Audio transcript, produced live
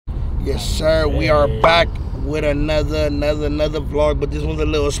Yes, sir. We are back with another vlog, but this one's a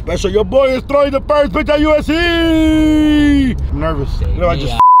little special. Your boy is throwing the first pitch at USC. I'm nervous. You know, I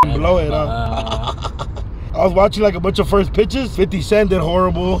just blow it up. I was watching like a bunch of first pitches. 50 Cent did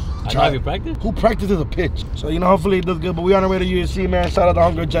horrible. Have you practiced? Who practices a pitch? So, you know, hopefully it does good. But we on our way to USC, man. Shout out to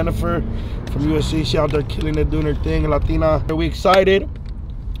homegirl Jennifer from USC. She out there killing it, doing her thing. Latina. We excited.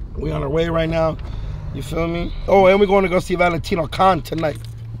 We on our way right now. You feel me? Oh, and we're going to go see Valentino Khan tonight.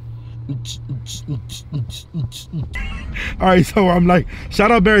 All right, so I'm like, shout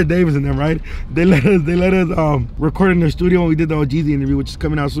out Barrett Davis and them, right? They let us record in their studio when we did the OGZ interview, which is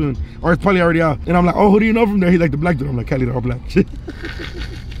coming out soon, or it's probably already out. And I'm like, oh, who do you know from there? He's like, the black dude. I'm like, Cali, they're all black.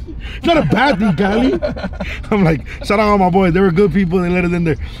 It's not a bad thing, Cali. I'm like, shout out all my boys. They were good people. They let us in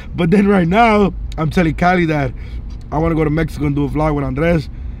there. But then right now, I'm telling Cali that I want to go to Mexico and do a vlog with Andres.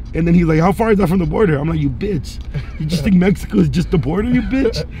 And then he's like, how far is that from the border? I'm like, you bitch. You just think Mexico is just the border, you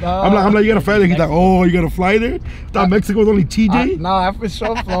bitch? I'm like, you gotta fly there. He's like, oh, you gotta fly there? Thought Mexico was only TJ? No, I've for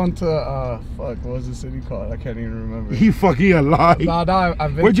sure flown to, fuck, what was the city called? I can't even remember. He fucking alive. No, I've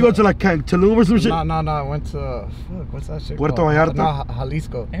been Where'd you go to, like, Tulum or some shit? No, I went to, fuck, what's that shit Puerto called? Vallarta? No,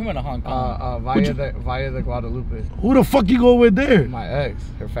 Jalisco. He went to Hong Kong. Valle de Guadalupe. Who the fuck you go with there? My ex,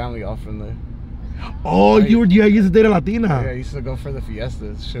 her family all from there. Oh, you used to date a Latina. Yeah, I used to go for the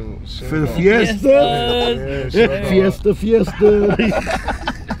fiestas. For the fiesta? Fiesta.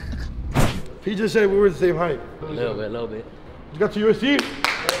 He just said we were the same height. A little bit. You got to USC?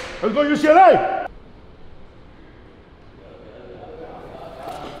 Let's go UCLA!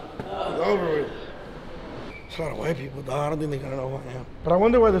 It's over with. There's a lot of white people, dog. I don't think they're gonna know who I am. But I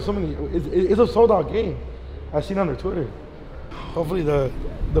wonder why there's so many. It's a sold out game. I've seen on their Twitter. Hopefully the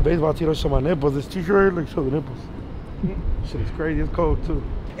baseball team don't show my nipples. This t-shirt like show the nipples. Shit is crazy. It's cold too.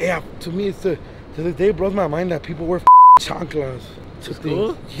 Yeah, to me it's to this day it blows my mind that people wear chanclas to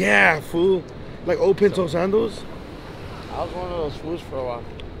things. Yeah, fool. Like old pinto sandals. I was one of those fools for a while.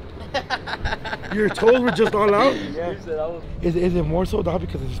 Your toes were just all out? Yeah. Is it more so out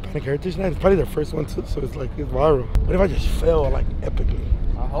because it's Hispanic Heritage Night? It's probably their first one too, so it's like it's viral. What if I just fail like epically?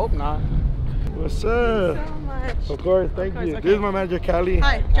 I hope not. What's up? Thank you so much. Of course, thank you. Okay. This is my manager, Cali.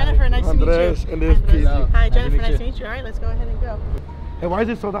 Hi, Jennifer, nice Andres, to meet you. and this is Peasy. Hi, Jennifer, nice to meet you. All right, let's go ahead and go. Hey, why is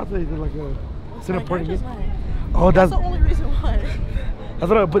it sold out today? Is it like a, it's an important game? Oh, that's the only reason why.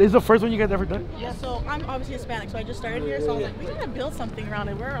 That's what but is the first one you guys ever done? Yeah, so I'm obviously Hispanic, so I just started here, so I was like, we gotta build something around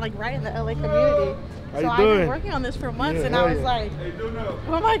it. We're like right in the LA community. How so I've been working on this for months, and I was like,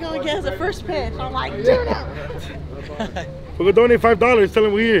 what am I gonna get as a first pitch? I'm like, Doknow. We're gonna donate $5, tell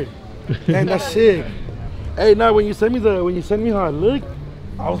them we're here. Man, that's sick. Hey, now when you send me how I look,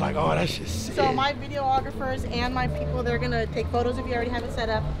 I was like, oh, that shit's sick. So my videographers and my people, they're gonna take photos if you already have it set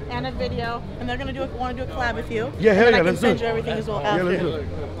up, and a video, and they're gonna want to do a collab with you. Yeah, hell yeah, I can let's do send it. you everything as well. Yeah, let's do it.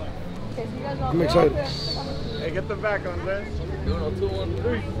 Okay, so you guys all I'm excited. Hey, get the back on this. Doing 2, 1,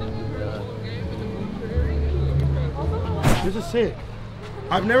 3. This is sick.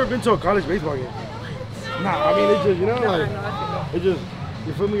 I've never been to a college baseball game. Nah, I mean, it's just, you know, like, it just,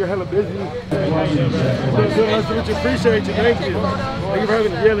 you feel me? You're hella busy. Nice to meet you. Appreciate you. Thank you. Thank you for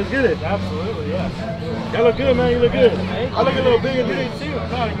having me. Yeah, let's get it. Absolutely, yeah. Y'all look good, man. You look good. I look a little big in You this. too.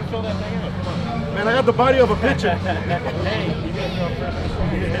 No, you can fill that thing up. Come on. Man, I got the body of a pitcher. Hey, you guys go first.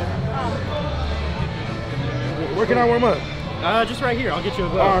 Where can I warm up? Just right here. I'll get you a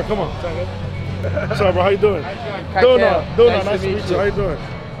glove. All right, come on. What's up, bro? How you doing? Doknow, nice to meet you. How you doing?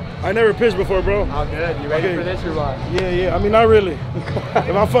 I never pitched before, bro. All good. You ready for this or what? Yeah. I mean, not really. If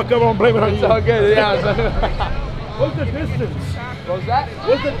I fuck up, I'm gonna blame it on you. It's all good, yeah. What's the distance? What was that?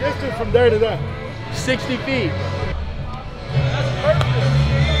 What's the distance from there to that? 60 feet.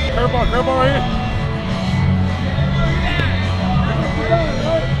 Curveball right here.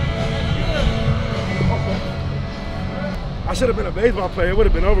 I should have been a baseball player. It would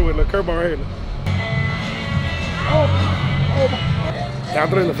have been over with. Look, curveball right here. Yeah, I'm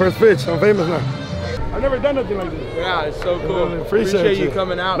throwing the first pitch. I'm famous now. I've never done nothing like this. Yeah, it's so cool. Really appreciate you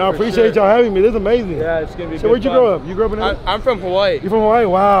coming out. No, appreciate y'all having me. This is amazing. Yeah, it's gonna be So good where'd you fun. grow up? You grew up in LA? I'm from Hawaii. You from Hawaii?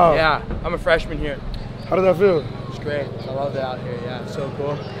 Wow. Yeah, I'm a freshman here. How does that feel? It's great. I love it out here. Yeah, it's so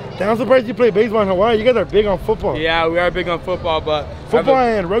cool. Damn, I'm surprised you play baseball in Hawaii. You guys are big on football. Yeah, we are big on football, but Football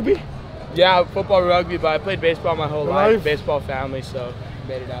and rugby? yeah, football, rugby, but I played baseball my whole Life? life. Baseball family, so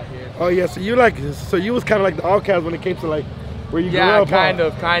made it out here. Oh yeah, so you was kind of like the outcast when it came to like where you grew up.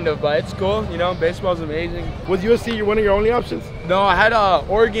 Yeah, kind of, but it's cool. You know, baseball's amazing. Was USC one of your only options? No, I had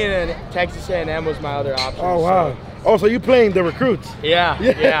Oregon and Texas A&M was my other option. Oh wow. So. Oh, so you playing the recruits? Yeah,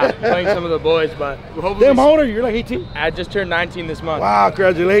 playing some of the boys, but hopefully. Damn, how old are you? You're like 18? I just turned 19 this month. Wow,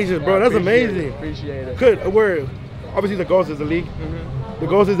 congratulations, bro. That's Appreciate amazing. it, appreciate it. Good. Obviously the goals is the league. The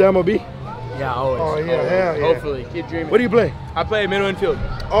goals is the MLB? Yeah, always. Oh, yeah, always. hell yeah. Hopefully, keep dreaming. What do you play? I play middle infield.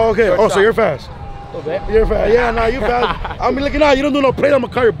 Oh, okay. Oh, so you're fast. A little bit. You're fast. Yeah, nah, you fast. I'm looking out. You don't do no play. I'm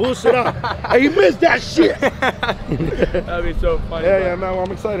gonna call your bullshit out. Hey, you missed that shit. That'd be so funny. Yeah, yeah, man. Well,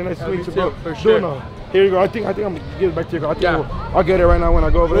 I'm excited. Nice to meet you, bro. For sure. Doknow. Here you go. I think I'm gonna give it back to you. I think I'll get it right now when I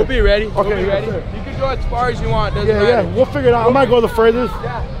go over there. We'll be ready. Okay, We'll be ready. yes, sir. You can go as far as you want. Doesn't matter. Yeah, we'll figure it out. I might go the furthest.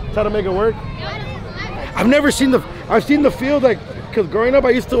 Yeah. Try to make it work. I've never seen I've seen the field, like, cause growing up I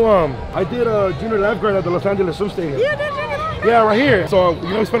used to I did a junior lifeguard at the Los Angeles swim stadium. Yeah, right here. So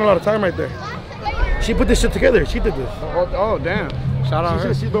we spent a lot of time right there. She put this shit together. She did this. Oh damn. Shout out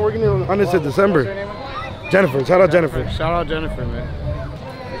her. She's been working on this since December. What's her name? Jennifer. Shout out Jennifer. Shout out Jennifer, man.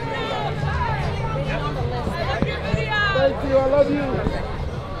 Thank you. I love you.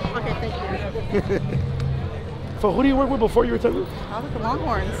 Okay, thank you. So who do you work with before you were Texas? I was with the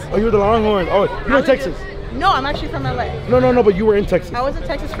Longhorns. Oh, you were the Longhorns. Oh, you're in Texas. No, I'm actually from LA. No, but you were in Texas. I was in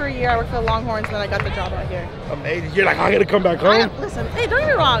Texas for a year. I worked for the Longhorns, and then I got the job out here. Amazing. You're like, I gotta come back home. Listen, hey, don't get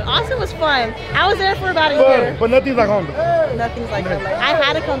me wrong. Austin was fun. I was there for about a year. But nothing's like home. Though. Nothing's like LA. I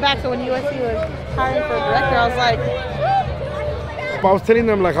had to come back, so when USC was hiring for a director, I was like... I was telling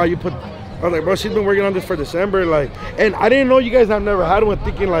them like how you put, I was like, bro, she's been working on this for December, like, and I didn't know you guys have never had one,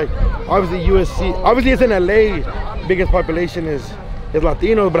 thinking like, obviously USC, obviously it's in LA, biggest population is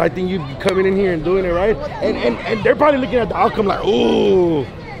Latinos, but I think you coming in here and doing it right, and they're probably looking at the outcome like, ooh,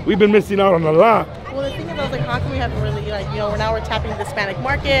 we've been missing out on a lot. Well, the thing is, I was like, how can we haven't really, like, you know, now we're tapping the Hispanic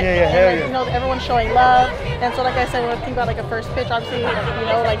market, Yeah, and, you know, everyone's showing love, and so, like I said, when I think about, like, a first pitch, obviously, you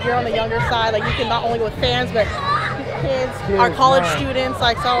know, like, you're on the younger side, like, you can not only with fans, but kids, our college students,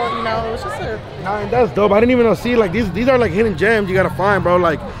 like, so, you know, it was just a... Nah, that's dope. I didn't even know, see, like, these are, like, hidden gems you gotta find, bro,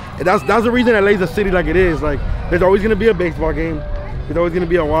 like, that's the reason LA's a city like it is, like, there's always gonna be a baseball game, there's always gonna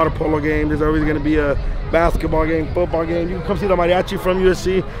be a water polo game, there's always gonna be a basketball game, football game, you can come see the mariachi from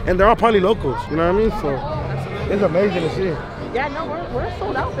USC, and they're all probably locals, you know what I mean, so... It's amazing to see. Yeah, no, we're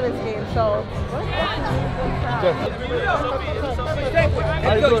sold out for this game, so we're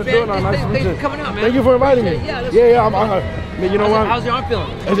How you doing? Nice to meet you. Coming out, man. Thank you for inviting me. Yeah, you know what? How's your arm feeling?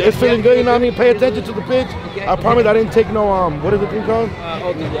 It's feeling good, you know what I mean? Pay attention to the pitch. I promise I didn't take no, what is the thing called?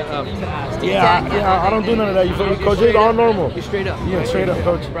 Yeah, I don't do none of that, you feel me? Coach, it's all normal. You're straight up. Yeah, straight up,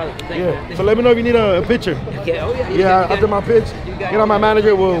 coach. Brother, thank you. So let me know if you need a picture. Okay, oh yeah. Yeah, after my pitch, you know, my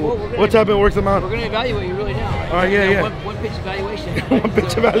manager will tap and work them out. We're going to evaluate you really now. Right? All right, yeah. One pitch evaluation. One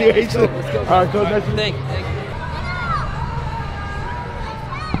pitch evaluation. Let's go. All right, coach, nice to meet you. Thank you.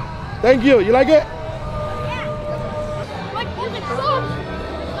 Thank you. You like it?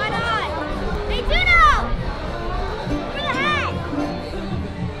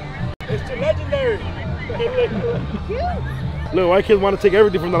 It's too legendary. Look, white kids want to take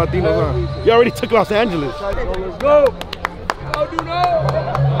everything from the Latinos, huh? You already took Los Angeles. Let's go. Oh,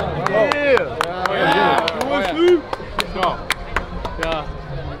 Doknow. Yeah. You want sleep? Let's go. Yeah.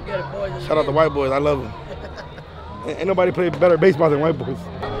 Shout out the white boys. I love them. Ain't nobody play better baseball than white boys.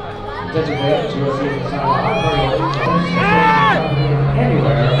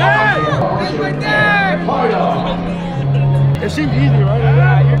 It seems easy, right?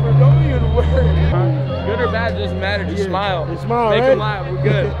 Yeah, don't even worry. Good or bad, doesn't matter. Just smile. Just smile, Make right? them laugh. We're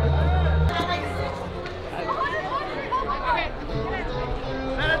good.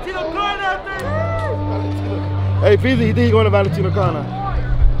 Hey, Feezy, he think he's going to Valentino Corner.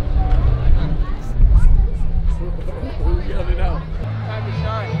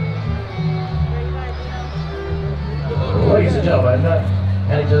 Ladies and gentlemen,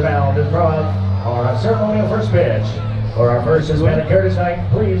 heading to the mound in front, our ceremonial first pitch. For our first Hispanic Heritage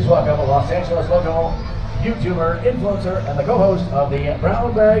Night, please welcome a Los Angeles local YouTuber, influencer, and the co-host of the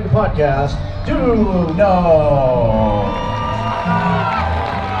Brown Bag Podcast, Doknow.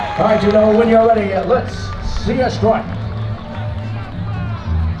 All right, Doknow, when you're ready, let's see a strike.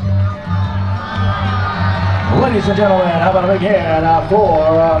 Ladies and gentlemen, how about a big hand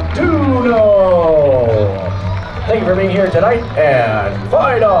for Doknow? Thank you for being here tonight, and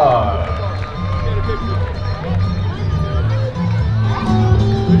fight on!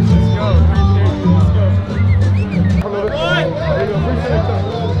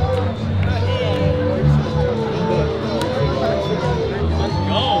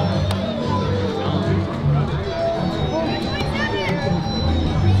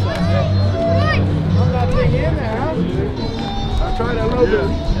 I tried a little bit.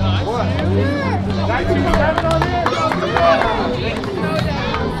 What? 927 on there?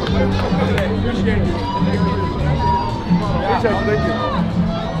 Thank you.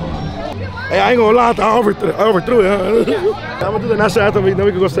 Hey, I ain't gonna lie, I overthrew it, huh? I'm gonna do the national anthem, then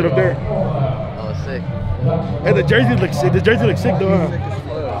we can go sit up there. Oh, sick. Hey, the jersey looks sick. The jersey looks sick though, huh?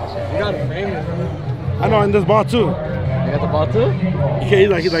 got it framed. I know, and this ball too. You got the ball too?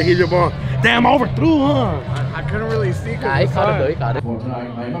 Yeah, he's like, here's your ball. Damn, I overthrew, huh? I couldn't really see. Nah, he caught it though, he caught it. For tonight,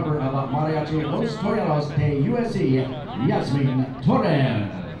 my member of la Mariachi Los Toreros de USC, Yasmin Torres.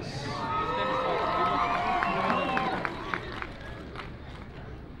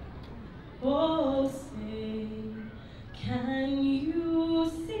 Oh, say, can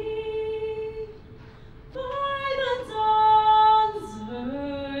you see by the dawn's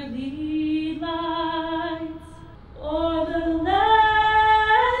early lights o'er the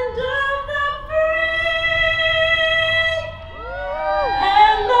land of the free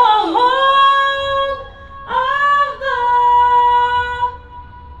and the home of the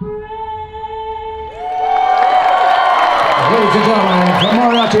brave? Ladies and gentlemen, from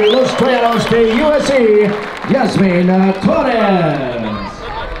Mariachi Los Toreros de USC, Yasmin Torres.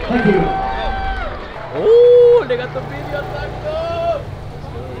 Thank you. Oh, they got the video taco.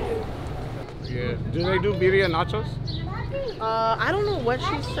 Yeah. Do they do birria nachos? I don't know what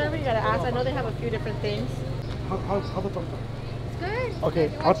she's serving. You gotta ask. I know they have a few different things. How's the torta? Good. Okay,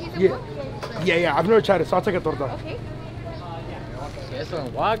 You want cheese and pork? yeah, I've never tried it, so I'll take a torta. Okay. Eso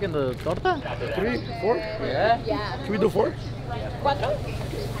en wok in the torta? 3, 4? Yeah. Yeah. Can we do 4? ¿Cuatro?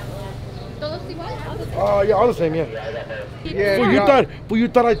 Todos igual? Yeah, all the same, yeah. Yeah. But you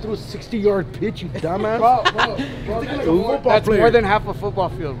thought I threw a 60-yard pitch, you dumbass? Bro, Football that's player. more than half a football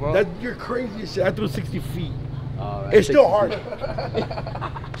field, bro. You're crazy as shit. I threw 60 feet. All right. It's still hard.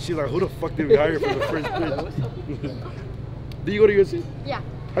 She's like, who the fuck did we hire for the first pitch? Do you go to USC? Yeah.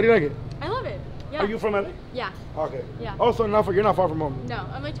 How do you like it? I love it. Yeah. Are you from LA? Yeah. Okay. Yeah. Also, you're not far from home. No,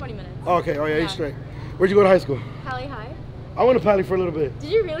 I'm like 20 minutes. Okay, oh yeah, Yeah. you're straight. Where'd you go to high school? Pally High. I went to Pali for a little bit.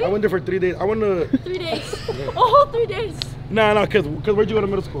 Did you really? I went there for 3 days. I went to... 3 days. Oh, 3 days. No, cause where'd you go to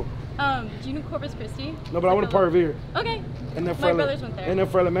middle school? Do you know Corpus Christi? No, but I went to Park Revere. Okay. And then My brothers went there. And then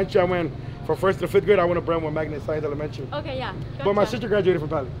for elementary, I went from 1st to 5th grade. I went to Brentwood Magnet Science Elementary. Okay, yeah. Gotcha. But my sister graduated from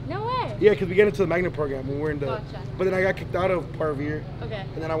Pali. No way. Yeah, because we get into the magnet program when we're in the. Gotcha. But then I got kicked out of Park Revere. Okay.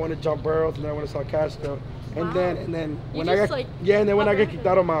 And then I went to John Burroughs, and then I went to South Castro. And Wow. then You when I just, got like, and then when I hop got around kicked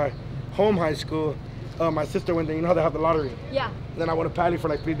out of my home high school, my sister went there. You know how they have the lottery. Yeah. Then I went to Pali for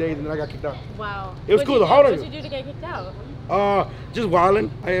like 3 days, and then I got kicked out. Wow. It was What'd cool, you though. do? How old are What'd you? you do to get kicked out? Just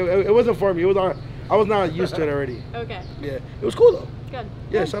wilding. It wasn't for me. It was I was not used to it already. Okay. Yeah, it was cool though. Good.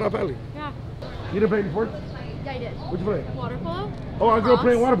 Yeah, shout out Pali. Yeah. You didn't play any sports? Yeah, I did. What'd you play? Water polo? Oh, I grew up Cross?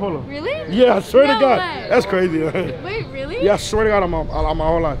 playing water polo. Really? Yeah, I swear to No God. way. That's crazy. Wait, really? Yeah, I swear to God, I'm my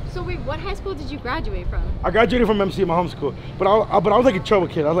whole life. So wait, what high school did you graduate from? I graduated from MC, my home school, but I was like a trouble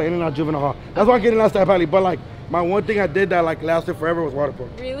kid. I was like in and out juvenile hall. That's why I get in last at Pali. But like my one thing I did that like lasted forever was water polo.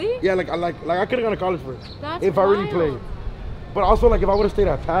 Really? Yeah, like I could have gone to college for it That's if I really wild. played. But also like if I would have stayed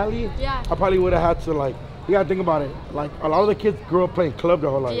at Pali, Yeah. I probably would have had to like. You gotta think about it. Like a lot of the kids grew up playing club their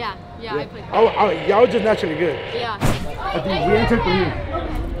whole life. Yeah, I played. I was just naturally good. Yeah. I think we entered through here.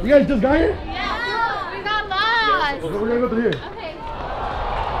 You guys just got here? Yeah, we got lost. We're gonna go through here. Okay.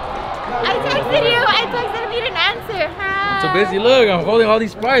 I texted you. I texted him. You didn't answer. So busy, look, I'm holding all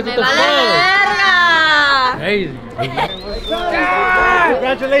these prizes. What the fuck? Crazy.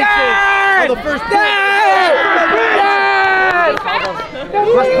 Congratulations on the first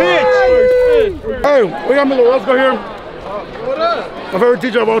First pitch. Hey, we got Miller Roscoe here. What up? My favorite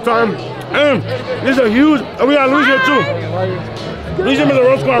teacher of all time. And this is a huge, we got Lucio too. Lucio Miller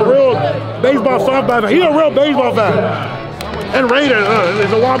Roscoe, a real baseball softball fan. He's a real baseball fan. And Raider,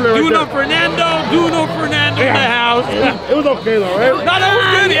 there's a wobbler right there. Fernando in the house. It was okay though, right? No, that was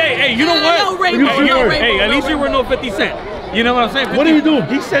good. Hey, you know what? Hey, at least you were no 50 Cent. You know what I'm saying? What did he do?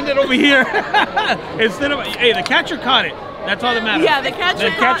 He sent it over here. Instead of, hey, the catcher caught it. That's all that matters. Yeah, the catcher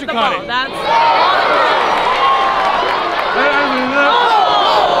caught the ball. it. That's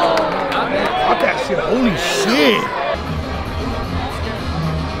Got that shit, holy shit.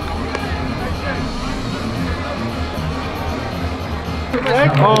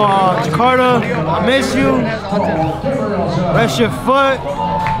 Oh, Jakarta, I miss you. Rest your foot.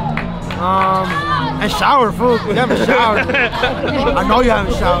 And shower, fool. You haven't showered. I know you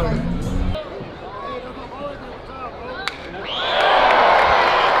haven't showered.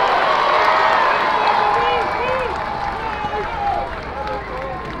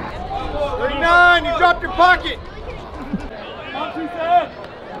 You dropped your pocket.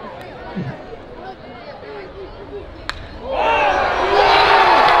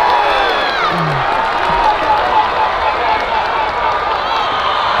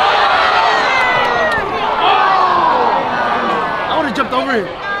 I would have jumped over it.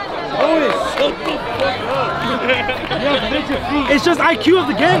 Shut the fuck up. It's just IQ of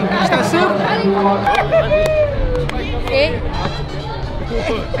the game. It's that simple.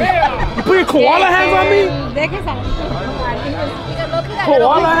 You put your koala hands on me?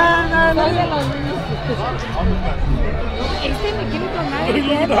 Koala hands?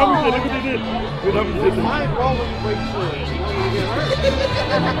 Look at how much they did. Look at how much they did.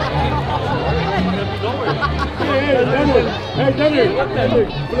 Hey, Denver.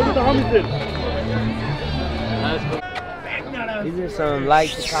 Look at the hummus did. These are some light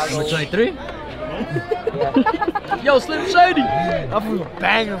Chicago. 23? Yo, Slim Shady. That was a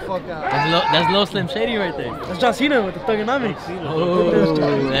banger, fuck out. That's low Slim Shady right there. That's John Cena with the Thugonomics. Oh,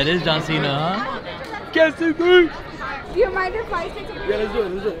 that is John Cena, huh? Can't see me. Do you mind if I take a Yeah, let's do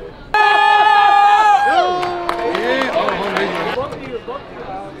it.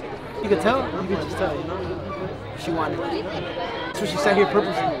 You can tell. You can just tell, you know? She wanted it. That's what she said here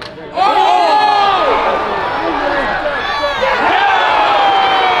purposely.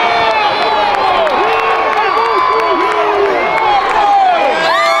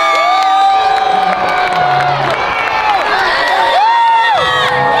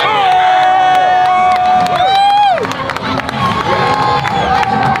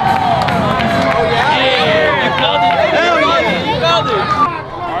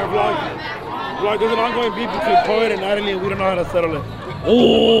 There's an ongoing beef between Poet and Natalie, and we don't know how to settle it.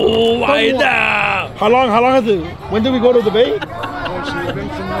 Oh, why that? How long has it? When did we go to the Bay?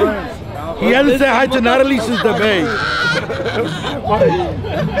 He hasn't said hi to Natalie since the Bay.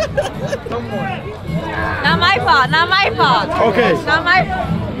 Not my fault. Not my fault. Okay. Not my fault.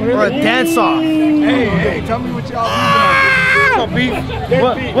 Or a dance off. Hey, tell me what y'all beef.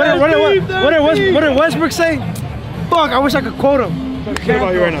 What did Westbrook say? Fuck, I wish I could quote him. What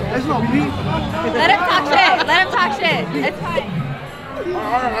about you right now? There's no beef. Let him talk shit. Let him talk shit. It's fine.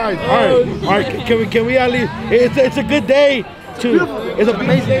 All right. Can we at least? It's a good day to. It's a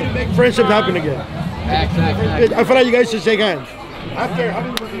amazing day to make friendships happen again. I feel like you guys should shake hands. After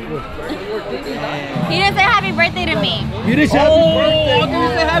happy birthday. He didn't say happy birthday to me. You didn't say happy birthday. You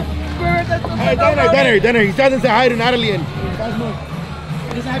didn't say happy birthday. Hey, Denner. He doesn't say hi to Natalie and.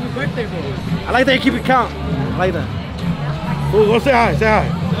 It's a happy birthday, bro. I like that you keep it count. I like that. Go say hi. Say hi.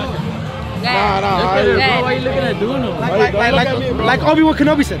 Yeah. Nah. Why are you looking at Doknow? Like Obi-Wan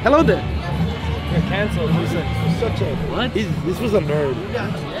Kenobi said. Hello there. You're canceled. What? This was a nerd.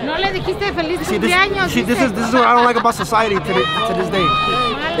 No le dijiste feliz See, cumpleaños. this is what I don't like about society to this day.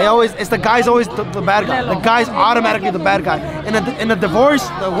 It's the guy's always the bad guy. The guy's automatically the bad guy. In a divorce,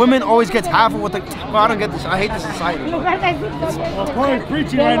 the woman always gets half of what the. Well, I don't get this. I hate this society. Point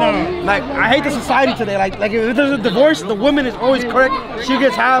preaching right now. Like I hate the society today. Like if there's a divorce, the woman is always correct. She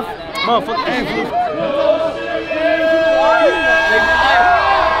gets half. Motherfucker.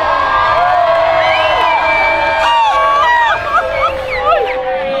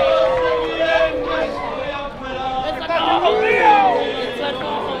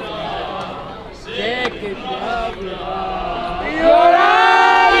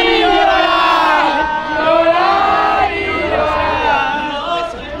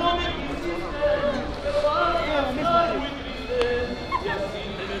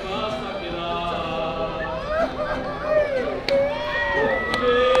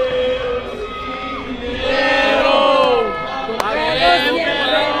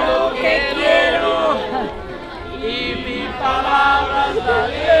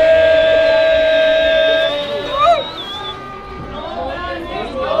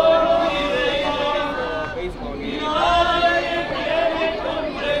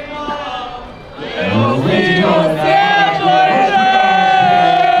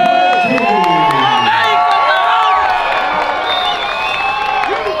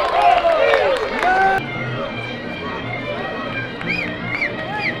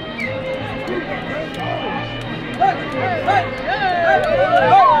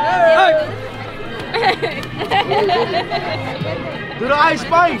 Do the ice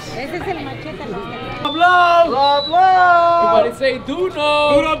spice. Ese es el machete. Blah, blah. Everybody say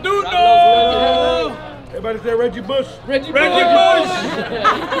Doknow. Doknow. Everybody say Reggie Bush. Reggie Bush.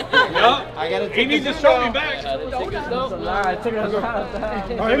 Yup. He needs to show me back. I took it out.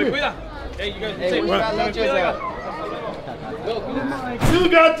 Hey, you guys Hey, You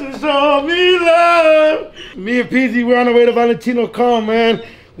got to show me love. Me and PZ, we're on the way to Valentino Con, man.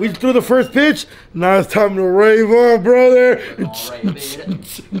 We threw the first pitch. Now it's time to rave on, brother.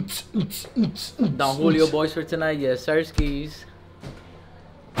 Don Julio boys for tonight. Yes, sir, skis.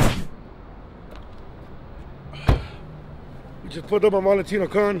 We just pulled up on Valentino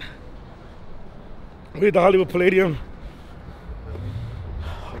Con. We at the Hollywood Palladium.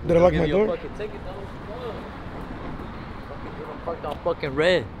 Did I lock my door? Parked on fucking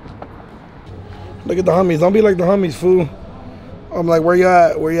red. Look at the homies. Don't be like the homies, fool. I'm like, where you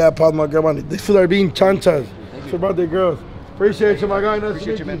at? Where you at, Paz, my girl? They feel like being chanchas. It's about their girls. Appreciate you, my guy. Nice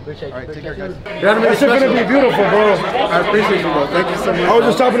Appreciate you, man. All right, take care, guys. That shit's gonna be beautiful, bro. I appreciate you, bro. Thank you so much. I was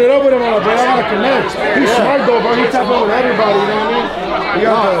just chopping it up with him. I'm like, bro, I gotta connect. He's smart, though, bro. He's tapping with everybody, you know what I mean?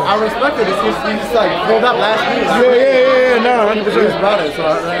 I respect it. It's just, you just like pulled up last week. Yeah, nah, 100%. About it, so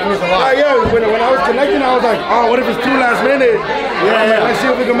that means a lot. Yeah, when I was connecting, I was like, oh, what if it's 2 last minute? Yeah. Let's see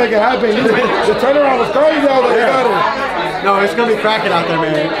if we can make it happen. The turnaround was crazy. I was like, I got it. No, it's gonna be cracking out there,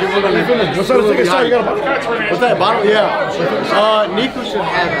 man. What's up? Take a shot. You got a bottle? What's that bottle? Yeah. Nico should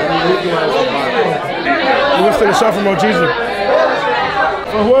have it. Nico has a bottle. Let's take a shot from OGZ.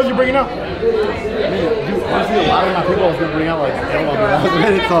 So who else you bringing out? Honestly, a lot of my people I was gonna bring out like hell on the last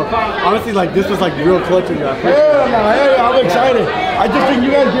minute. So honestly, like this was like real clutch of you. Hell no, I'm excited. I just think you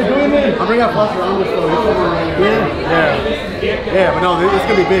guys get doing it. I'm bringing out Foster on this though. Yeah, but no, it's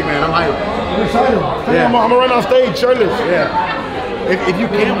gonna be big, man. I'm hyped. I'm excited. Yeah. I'm gonna run on stage, shirtless. Yeah. If you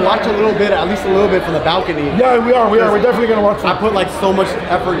can watch a little bit, at least a little bit from the balcony. Yeah, we are. We're definitely gonna watch. I put like so much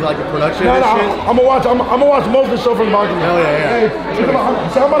effort into like the production. No, and shit. I'm gonna watch. I'm gonna watch most of the show from the balcony. Hell yeah. Hey, come on.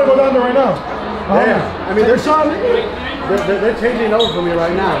 So I'm about to go down there right now. Yeah. I mean, they're changing over for me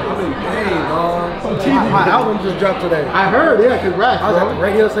right now. Hey, my album just dropped today. I heard. Yeah, congrats. I was at the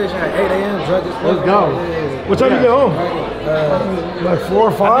radio station at 8 a.m. Drug this. Let's go. What time you get home? Like 4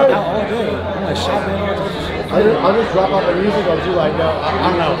 or 5? Out all day. I'm like shopping, all types of shit. I'll just drop off the music or do like, yo,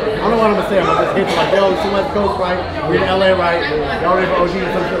 I don't know. I don't know what I'm gonna say. I'm gonna just hit like, yo, it's West Coast, right? We're in LA, right? Y'all ready for OG or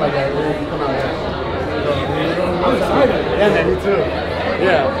some shit like that. We're gonna come out here. I'm excited. Yeah, man, me too.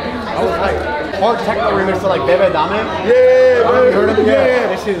 Yeah. I was like, hard techno remix to like Bebe Dame. Yeah, have you heard of it? Yeah.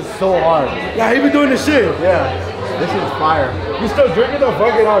 This shit is so hard. Yeah, he been doing this shit. Yeah. This shit is fire. You still drinking though?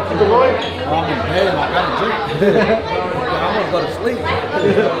 Fuck it, I'll keep it going. I'm in bed, I gotta drink. I want to go to sleep.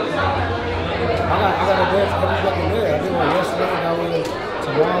 I got a dance every fucking day. I did one yesterday, I got one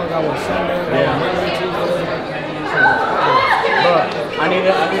tomorrow, I got one Sunday, I got one Monday, Tuesday. But I need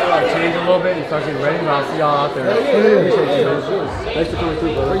to like change a little bit and start getting ready, but I'll see y'all out there. Appreciate you. Thanks for coming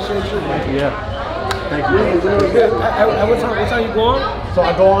through, brother. Appreciate you. Thank you, yeah. Thank you. At what time you go on? So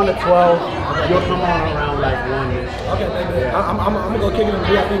I go on at 12. You'll come on around like 1-ish. Okay, thank you. I'm gonna go kick it in the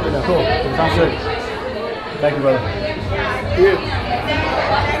VIP for now. Cool. Sounds good. Thank you, brother. Yeah.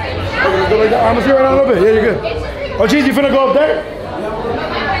 I'm gonna see right now a little bit. Yeah, you're good. Oh, geez, you finna go up there?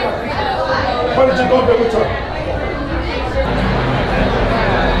 Why did you go up there with her?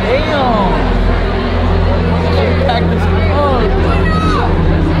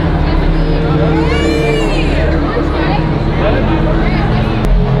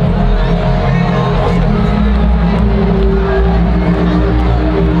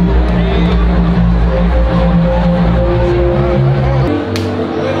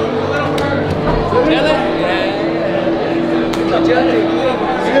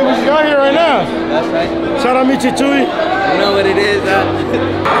 Yeah, we got here right now. That's right. Shout out Michi Chui. You know what it is,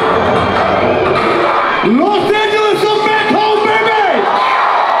 Los Angeles, come back home, baby!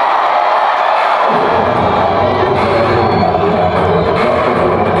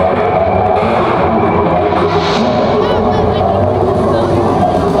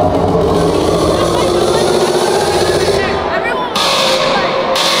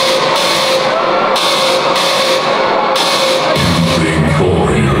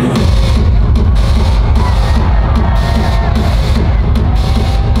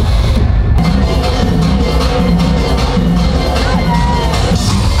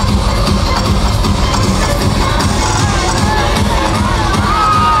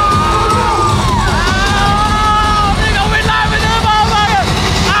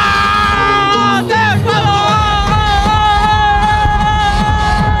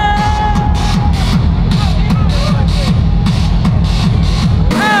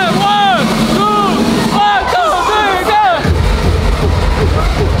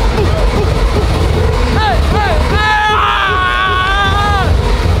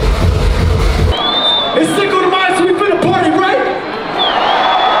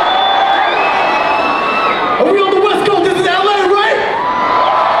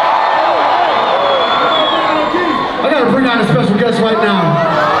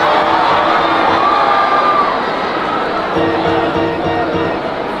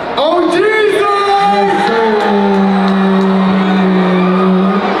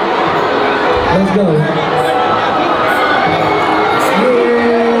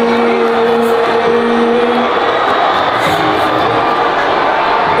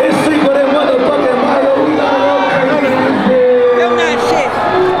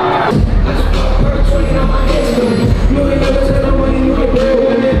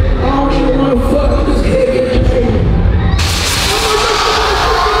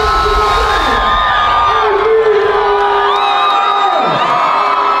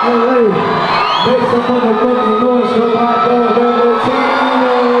 Make some motherfucking noise for my dog,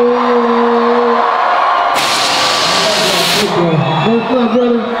 What's up,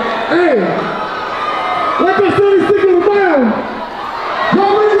 brother? Hey, let me see this thing in the ground.